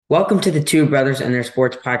Welcome to the Two Brothers and Their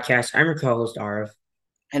Sports Podcast. I'm your co-host Arav,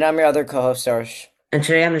 And I'm your other co-host, Arsh. and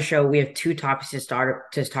today on the show we have two topics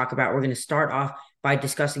to talk about. We're going to start off by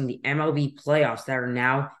discussing the MLB playoffs that are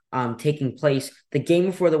now taking place. The game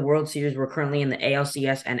before the World Series, we're currently in the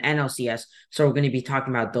ALCS and NLCS, so we're going to be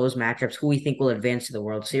talking about those matchups, who we think will advance to the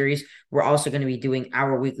World Series. We're also going to be doing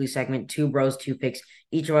our weekly segment, Two Bros, Two Picks.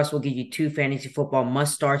 Each of us will give you two fantasy football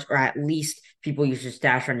must starts, or at least people you should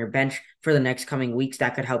stash on your bench for the next coming weeks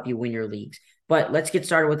that could help you win your leagues. But let's get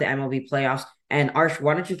started with the MLB playoffs. And Arsh,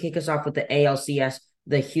 why don't you kick us off with the ALCS,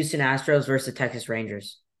 the Houston Astros versus the Texas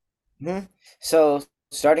Rangers? Mhm. So,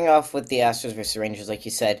 starting off with the Astros versus Rangers, like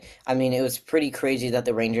you said, I mean, it was pretty crazy that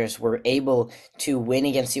the Rangers were able to win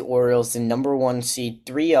against the Orioles, the number one seed,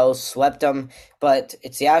 3-0, swept them. But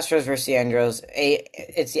it's the Astros versus the Astros.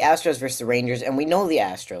 It's the Astros versus the Rangers, and we know the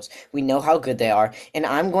Astros. We know how good they are, and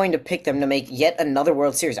I'm going to pick them to make yet another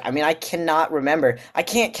World Series. I mean, I cannot remember. I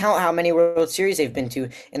can't count how many World Series they've been to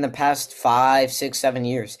in the past 5, 6, 7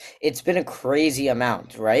 years. It's been a crazy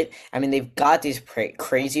amount, right? I mean, they've got these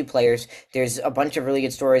crazy players. There's a bunch of really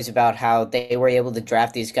good stories about how they were able to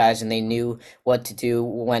draft these guys and they knew what to do,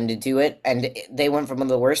 when to do it. And they went from one of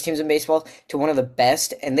the worst teams in baseball to one of the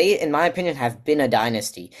best. And they, in my opinion, have been a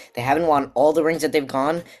dynasty. They haven't won all the rings that they've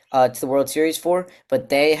gone to the World Series for, but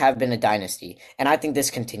they have been a dynasty. And I think this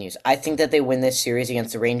continues. I think that they win this series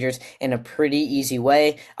against the Rangers in a pretty easy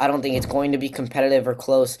way. I don't think it's going to be competitive or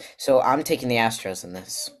close. So I'm taking the Astros in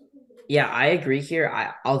this. Yeah, I agree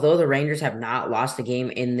here. Although the Rangers have not lost a game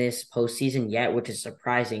in this postseason yet, which is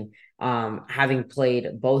surprising, having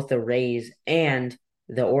played both the Rays and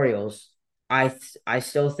the Orioles, I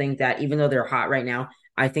still think that even though they're hot right now,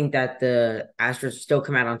 I think that the Astros still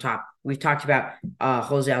come out on top. We've talked about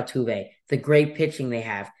Jose Altuve, the great pitching they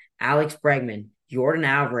have, Alex Bregman, Jordan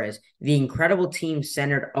Alvarez, the incredible team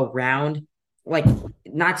centered around like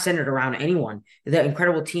not centered around anyone. The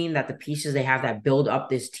incredible team that the pieces they have that build up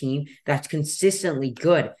this team that's consistently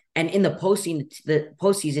good. And in the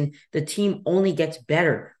postseason, the team only gets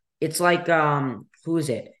better. It's like who is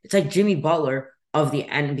it? It's like Jimmy Butler of the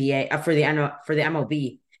NBA for the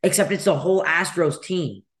MLB, except it's the whole Astros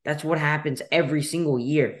team. That's what happens every single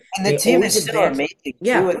year. And the They team always is still advance. amazing too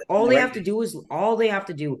Yeah, in the Rangers. all they have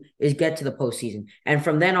to do is get to the postseason. And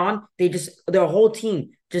from then on, their whole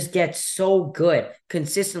team just gets so good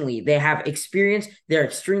consistently. They have experience, they're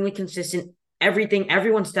extremely consistent.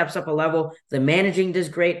 Everyone steps up a level. The managing does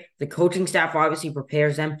great. The coaching staff obviously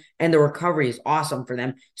prepares them, and the recovery is awesome for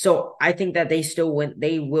them. So I think that they still win.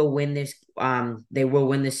 They will win this. They will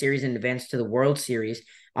win this series and advance to the World Series.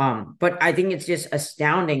 But I think it's just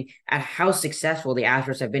astounding at how successful the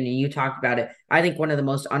Astros have been. And you talked about it. I think one of the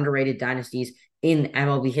most underrated dynasties in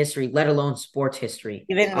MLB history, let alone sports history.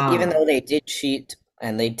 Even though they did cheat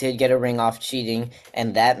and they did get a ring off cheating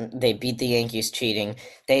and that they beat the Yankees cheating,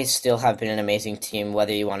 they still have been an amazing team,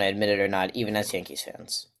 whether you want to admit it or not, even as Yankees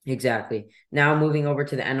fans. Exactly. Now moving over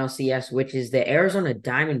to the NLCS, which is the Arizona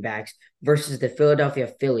Diamondbacks versus the Philadelphia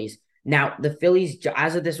Phillies. Now, the Phillies,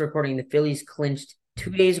 as of this recording, the Phillies clinched 2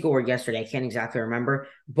 days ago or yesterday. I can't exactly remember,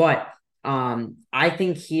 but I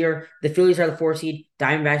think here the Phillies are the 4 seed,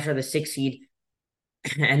 Diamondbacks are the 6 seed.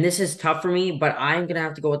 And this is tough for me, but I'm gonna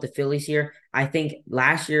have to go with the Phillies here. I think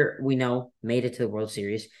last year we know made it to the World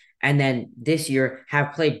Series, and then this year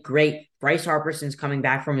have played great. Bryce Harper, since coming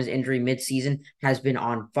back from his injury midseason, has been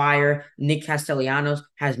on fire. Nick Castellanos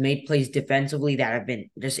has made plays defensively that have been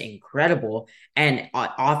just incredible, and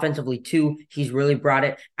offensively too, he's really brought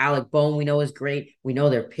it. Alec Bohm, we know is great. We know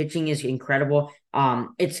their pitching is incredible.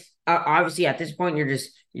 It's obviously at this point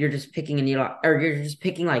you're just picking a needle, or you're just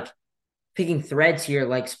picking threads here,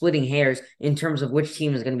 like splitting hairs in terms of which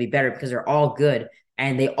team is going to be better because they're all good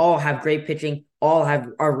and they all have great pitching, all have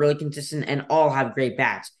are really consistent, and all have great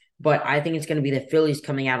bats. But I think it's going to be the Phillies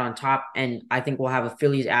coming out on top, and I think we'll have a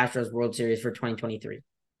Phillies Astros World Series for 2023.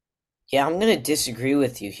 Yeah, I'm going to disagree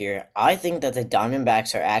with you here. I think that the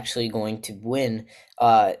Diamondbacks are actually going to win.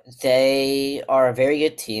 They are a very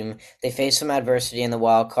good team. They faced some adversity in the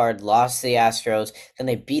wild card, lost to the Astros, then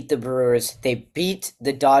they beat the Brewers. They beat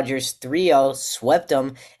the Dodgers 3-0, swept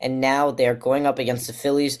them, and now they're going up against the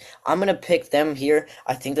Phillies. I'm going to pick them here.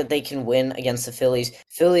 I think that they can win against the Phillies.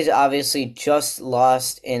 Phillies obviously just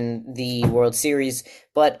lost in the World Series,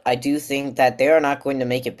 but I do think that they are not going to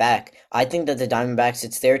make it back. I think that the Diamondbacks,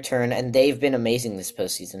 it's their turn, and they've been amazing this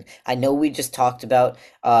postseason. I know we just talked about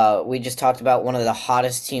We just talked about one of the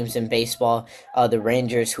hottest teams in baseball, the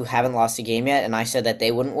Rangers, who haven't lost a game yet, and I said that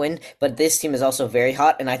they wouldn't win. But this team is also very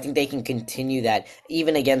hot, and I think they can continue that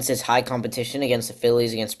even against this high competition against the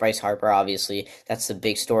Phillies, against Bryce Harper. Obviously, that's the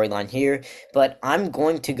big storyline here. But I'm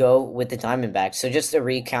going to go with the Diamondbacks. So just a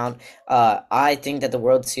recount, I think that the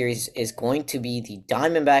World Series is going to be the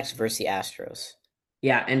Diamondbacks versus the Astros.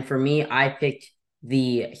 Yeah, and for me, I picked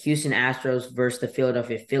the Houston Astros versus the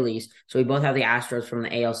Philadelphia Phillies. So we both have the Astros from the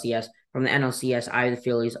ALCS. From the NLCS, I have the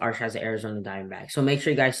Phillies, Arch has the Arizona Diamondbacks. So make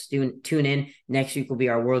sure you guys tune in. Next week will be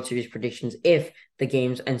our World Series predictions if the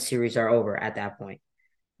games and series are over at that point.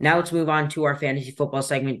 Now let's move on to our fantasy football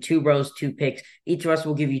segment. Two bros, two picks. Each of us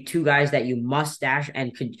will give you two guys that you must stash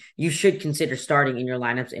and you should consider starting in your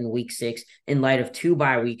lineups in week 6 in light of 2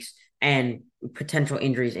 bye weeks and potential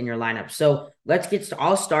injuries in your lineup. So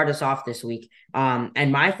I'll start us off this week.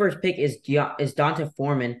 And my first pick is Donta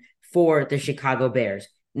Foreman for the Chicago Bears.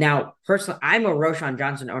 Now, personally, I'm a Roshan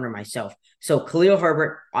Johnson owner myself. So Khalil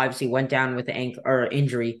Herbert obviously went down with the ankle or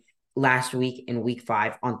injury last week in week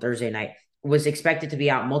 5 on Thursday night. Was expected to be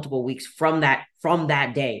out multiple weeks from that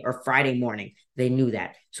day or Friday morning. They knew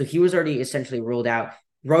that. So he was already essentially ruled out.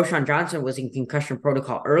 Roshan Johnson was in concussion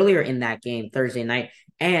protocol earlier in that game, Thursday night,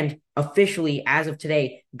 and officially, as of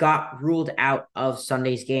today, got ruled out of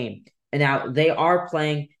Sunday's game. And now they are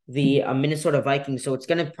playing the Minnesota Vikings, so it's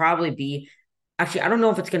going to probably be. Actually, I don't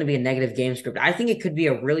know if it's going to be a negative game script. I think it could be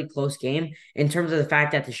a really close game in terms of the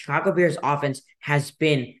fact that the Chicago Bears offense has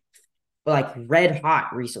been like red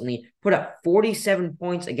hot recently. Put up 47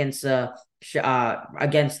 points against the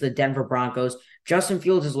Denver Broncos. Justin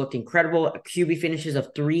Fields has looked incredible. QB finishes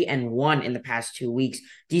of 3-1 in the past 2 weeks.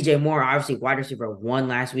 DJ Moore, obviously wide receiver 1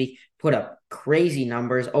 last week, put up crazy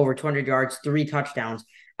numbers, over 200 yards, 3 touchdowns.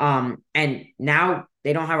 And now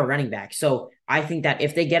they don't have a running back. So I think that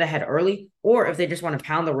if they get ahead early or if they just want to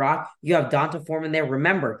pound the rock, you have Donta Foreman there.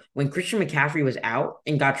 Remember, when Christian McCaffrey was out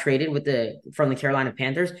and got traded from the Carolina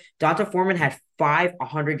Panthers, Donta Foreman had 5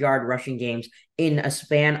 100-yard rushing games in a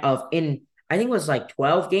span of I think it was like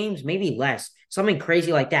 12 games, maybe less, something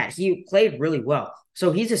crazy like that. He played really well.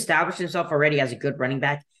 So he's established himself already as a good running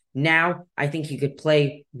back. Now, I think he could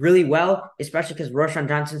play really well, especially because Roshan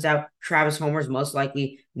Johnson's out. Travis Homer's most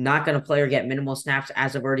likely not going to play or get minimal snaps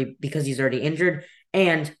because he's already injured.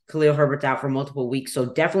 And Khalil Herbert's out for multiple weeks. So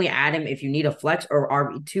definitely add him if you need a flex or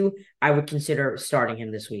RB2. I would consider starting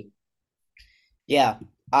him this week. Yeah,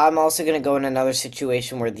 I'm also going to go in another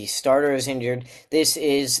situation where the starter is injured. This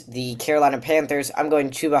is the Carolina Panthers. I'm going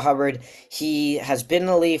Chuba Hubbard. He has been in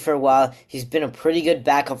the league for a while. He's been a pretty good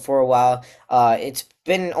backup for a while. It's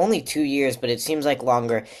been only 2 years, but it seems like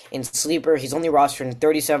longer. In Sleeper, he's only rostered in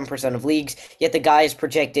 37% of leagues, yet the guy is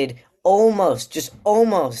projected just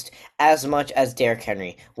almost as much as Derrick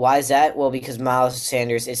Henry. Why is that? Well, because Miles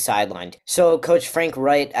Sanders is sidelined. So Coach Frank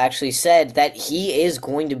Wright actually said that he is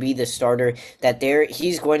going to be the starter,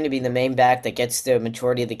 he's going to be the main back that gets the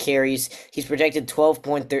majority of the carries. He's projected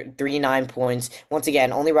 12.39 points. Once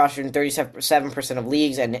again, only rostered in 37% of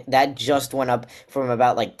leagues, and that just went up from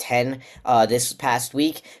about like 10 this past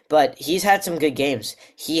week. But he's had some good games.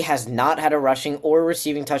 He has not had a rushing or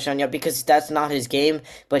receiving touchdown yet because that's not his game,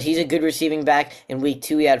 but he's a good receiving back. In week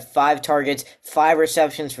 2, he had 5 targets, 5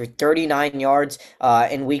 receptions for 39 yards.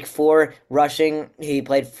 In week 4, rushing, he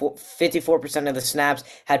played 54% of the snaps,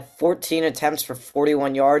 had 14 attempts for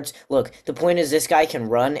 41 yards. Look, the point is this guy can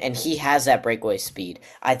run, and he has that breakaway speed.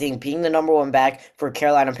 I think being the number 1 back for a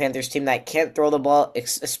Carolina Panthers team that can't throw the ball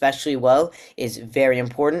especially well is very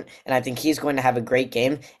important, and I think he's going to have a great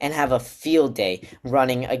game and have a field day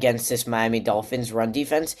running against this Miami Dolphins run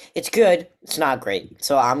defense. It's good. It's not great.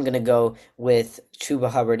 So I'm going to go with Chuba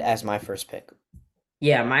Hubbard as my first pick.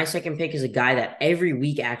 Yeah, my second pick is a guy that every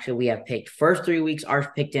week actually we have picked. First 3 weeks, Arch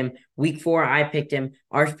picked him. Week 4, I picked him.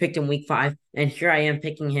 Arch picked him week 5. And here I am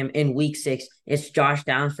picking him in week 6. It's Josh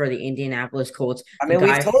Downs for the Indianapolis Colts. I mean,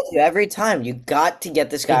 we've told you every time, you got to get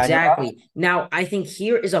this guy. Exactly. Now, I think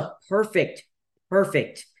here is a perfect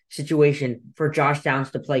situation for Josh Downs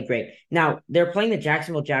to play great. Now, they're playing the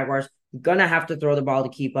Jacksonville Jaguars. Gonna have to throw the ball to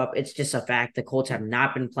keep up. It's just a fact. The Colts have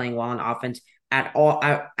not been playing well on offense at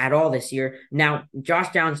all this year. Now,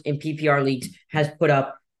 Josh Downs in PPR leagues has put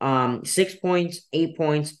up 6 points, 8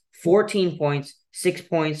 points, 14 points, 6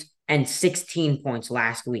 points, and 16 points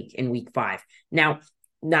last week in week 5. Now,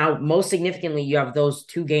 most significantly, you have those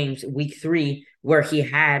 2 games, week 3, where he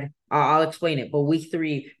had I'll explain it. But week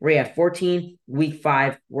 3, where he had 14, week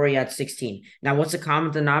 5, where he had 16. Now, what's the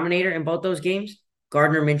common denominator in both those games?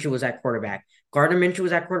 Gardner Minshew was at quarterback. Gardner Minshew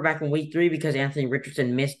was at quarterback in week 3 because Anthony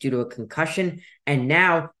Richardson missed due to a concussion. And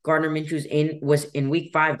now Gardner Minshew's was in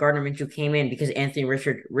week 5. Gardner Minshew came in because Anthony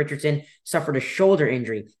Richardson suffered a shoulder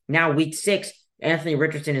injury. Now week 6, Anthony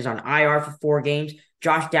Richardson is on IR for 4 games.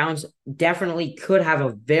 Josh Downs definitely could have a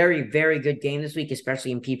very, very good game this week,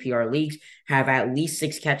 especially in PPR leagues. Have at least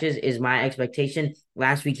 6 catches is my expectation.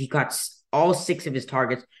 Last week, he caught all 6 of his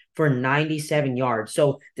targets for 97 yards.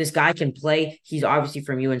 So this guy can play. He's obviously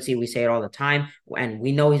from UNC. We say it all the time. And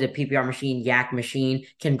we know he's a PPR machine, yak machine,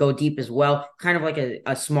 can go deep as well. Kind of like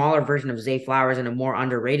a smaller version of Zay Flowers and a more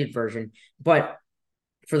underrated version. But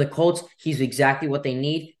for the Colts, he's exactly what they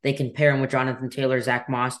need. They can pair him with Jonathan Taylor, Zach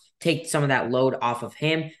Moss, take some of that load off of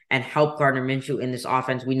him, and help Gardner Minshew in this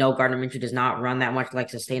offense. We know Gardner Minshew does not run that much,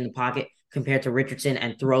 likes to stay in the pocket compared to Richardson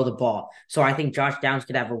and throw the ball. So I think Josh Downs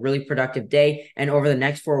could have a really productive day. And over the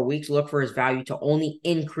next 4 weeks, look for his value to only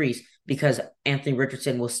increase because Anthony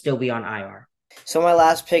Richardson will still be on IR. So my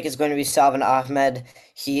last pick is going to be Salvin Ahmed.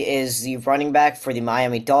 He is the running back for the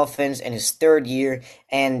Miami Dolphins in his 3rd year,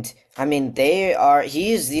 and I mean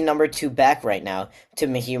he is the number 2 back right now to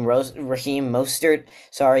Raheem Mostert.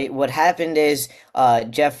 Sorry, what happened is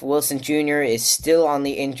Jeff Wilson Jr. is still on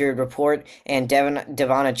the injured report, and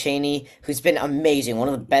Devon Chaney, who's been amazing, one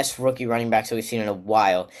of the best rookie running backs that we've seen in a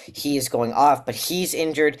while, he is going off, but he's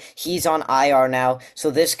injured. He's on IR now,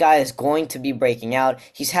 so this guy is going to be breaking out.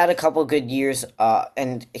 He's had a couple good years,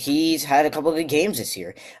 and he's had a couple good games this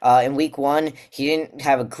year. In week 1, he didn't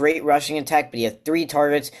have a great rushing attack, but he had 3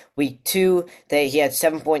 targets. Week 2, he had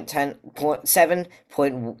 7.10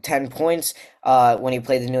 points when he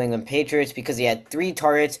played the New England Patriots because he had 3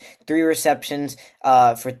 targets, 3 receptions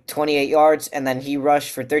for 28 yards, and then he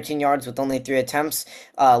rushed for 13 yards with only 3 attempts.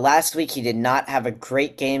 Last week, he did not have a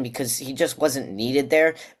great game because he just wasn't needed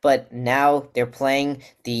there, but now they're playing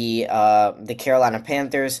the Carolina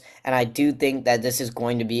Panthers, and I do think that this is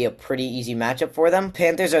going to be a pretty easy matchup for them.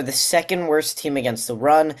 Panthers are the 2nd worst team against the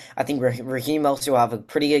run. I think Raheem also will have a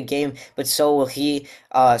pretty good game, but so will he.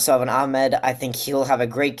 Salvin Ahmed, I think he'll have a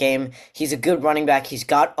great game. He's a good running back. He's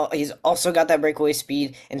also got that breakaway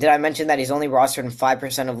speed. And did I mention that he's only rostered in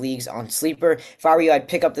 5% of leagues on Sleeper? If I were you, I'd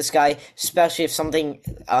pick up this guy, especially if something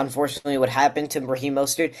unfortunately would happen to Raheem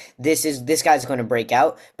Mostert. This guy's going to break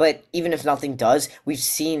out. But even if nothing does, we've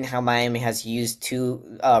seen how Miami has used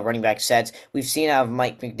 2 running back sets. We've seen how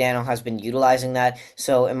Mike McDaniel has been utilizing that.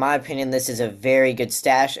 So in my opinion, this is a very good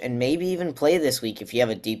stash, and maybe even play this week if you have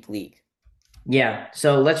a deep league. Yeah,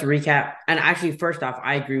 so let's recap. And actually, first off,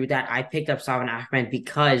 I agree with that. I picked up Salvin Ahmed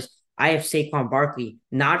because I have Saquon Barkley.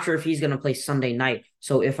 Not sure if he's going to play Sunday night.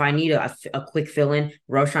 So if I need a quick fill-in,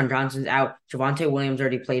 Roshan Johnson's out. Javonte Williams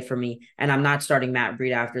already played for me. And I'm not starting Matt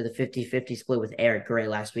Breida after the 50-50 split with Eric Gray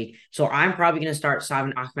last week. So I'm probably going to start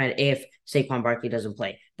Salvin Ahmed if Saquon Barkley doesn't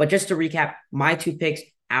play. But just to recap, my 2 picks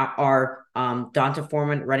are Donta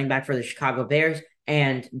Foreman, running back for the Chicago Bears,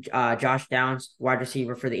 and Josh Downs, wide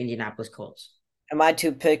receiver for the Indianapolis Colts. And my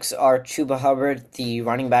 2 picks are Chuba Hubbard, the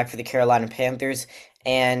running back for the Carolina Panthers,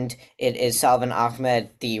 and it is Salvin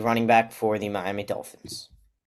Ahmed, the running back for the Miami Dolphins.